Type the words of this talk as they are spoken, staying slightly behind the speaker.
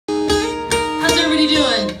everybody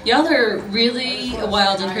doing? Y'all are really a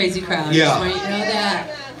wild and crazy crowd. Yeah. Just want you to know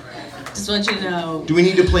that. Just want you to know. Do we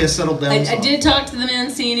need to play a settled down song? I did talk to the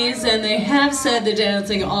Mancinis, and they have said the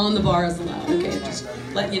dancing on the bar is allowed. Okay, just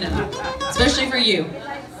let you know. Especially for you.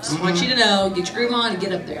 Just want you to know, get your groove on and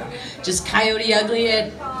get up there. Just coyote ugly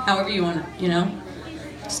it, however you want it, you know?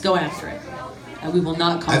 Just go after it. We will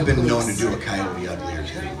not call I've the been police. known to do a coyote ugly or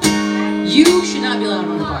two. You should not be allowed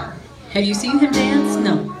on the bar. Have you seen him dance?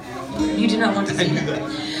 No. You do not want to see him.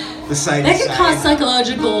 The side That could cause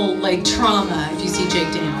psychological, like, trauma if you see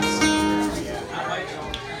Jake dance.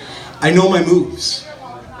 I know my moves.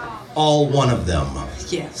 All one of them.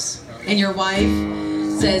 Yes. And your wife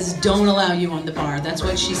says, don't allow you on the bar. That's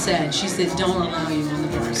what she said. She said, don't allow you on the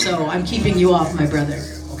bar. So I'm keeping you off, my brother.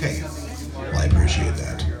 Okay. Well, I appreciate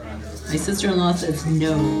that. My sister-in-law says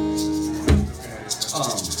no.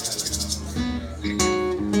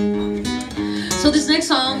 So this next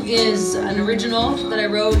song is an original that I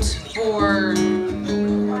wrote for...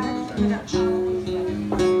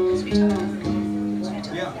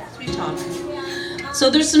 Sweet Talk. So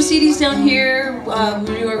there's some CDs down here.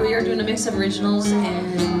 We are doing a mix of originals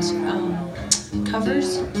and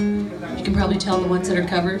covers. You can probably tell the ones that are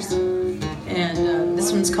covers. And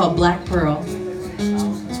this one's called Black Pearl.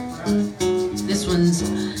 This one's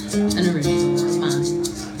an original. It's mine.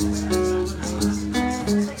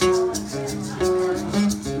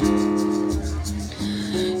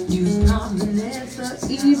 You've probably never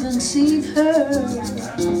even seen her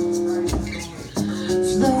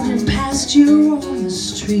floating past you on the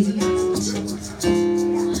street.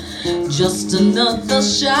 Just another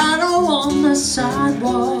shadow on the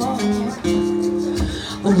sidewalk.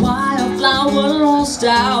 A wildflower lost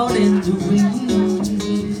out in the weeds.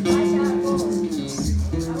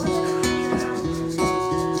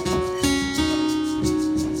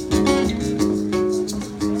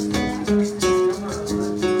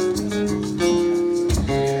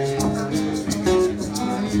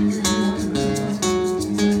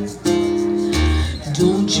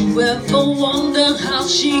 Don't you ever wonder how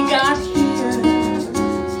she got here?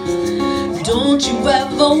 Don't you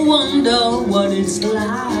ever wonder what it's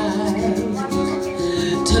like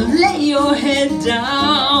to lay your head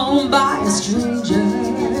down by a stranger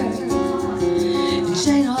and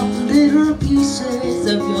take off little pieces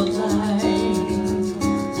of your life?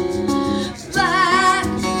 Black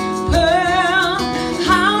pearl,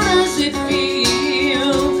 how does it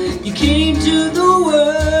feel? You came to the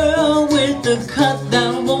world with a cut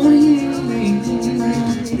that won't heal.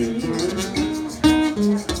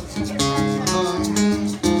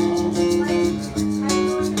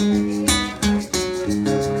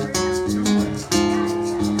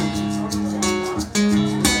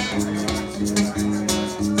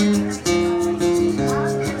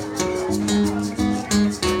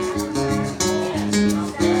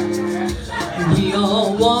 We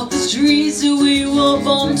all walk the streets that we were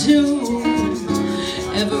born to.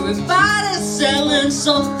 Everybody's selling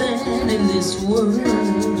something in this world.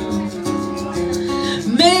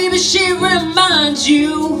 Maybe she reminds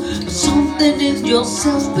you of something in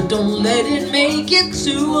yourself, but don't let it make you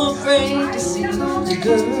too afraid to see the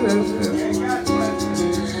girl.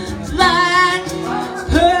 Black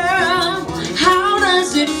pearl, how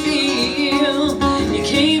does it feel? You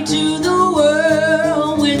came to the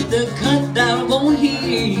world with the cut that won't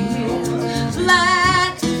heal.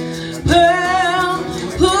 Black pearl,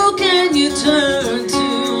 who can you turn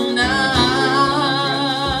to now?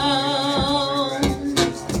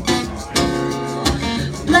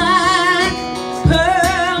 Black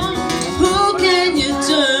pearl, who can you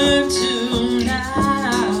turn to now?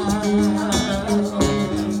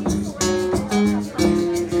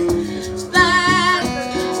 Black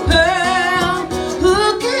pearl, who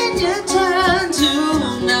can you turn to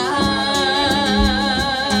now?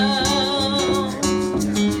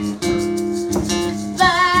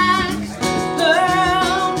 Black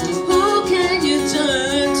pearl, who can you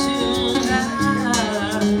turn to now?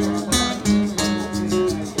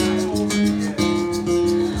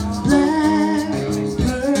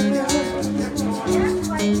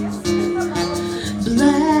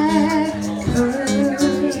 Black pearl, black pearl,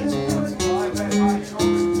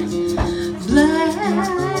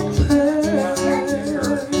 black pearl.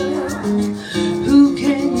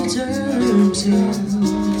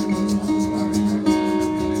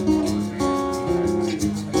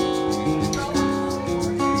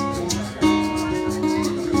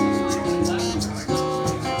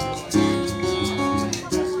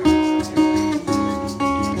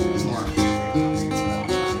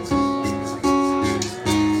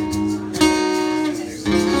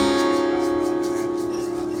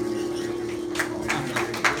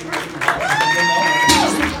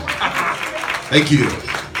 Thank you.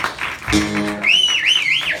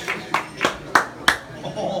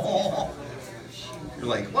 You're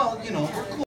like, well, you know, we're cool.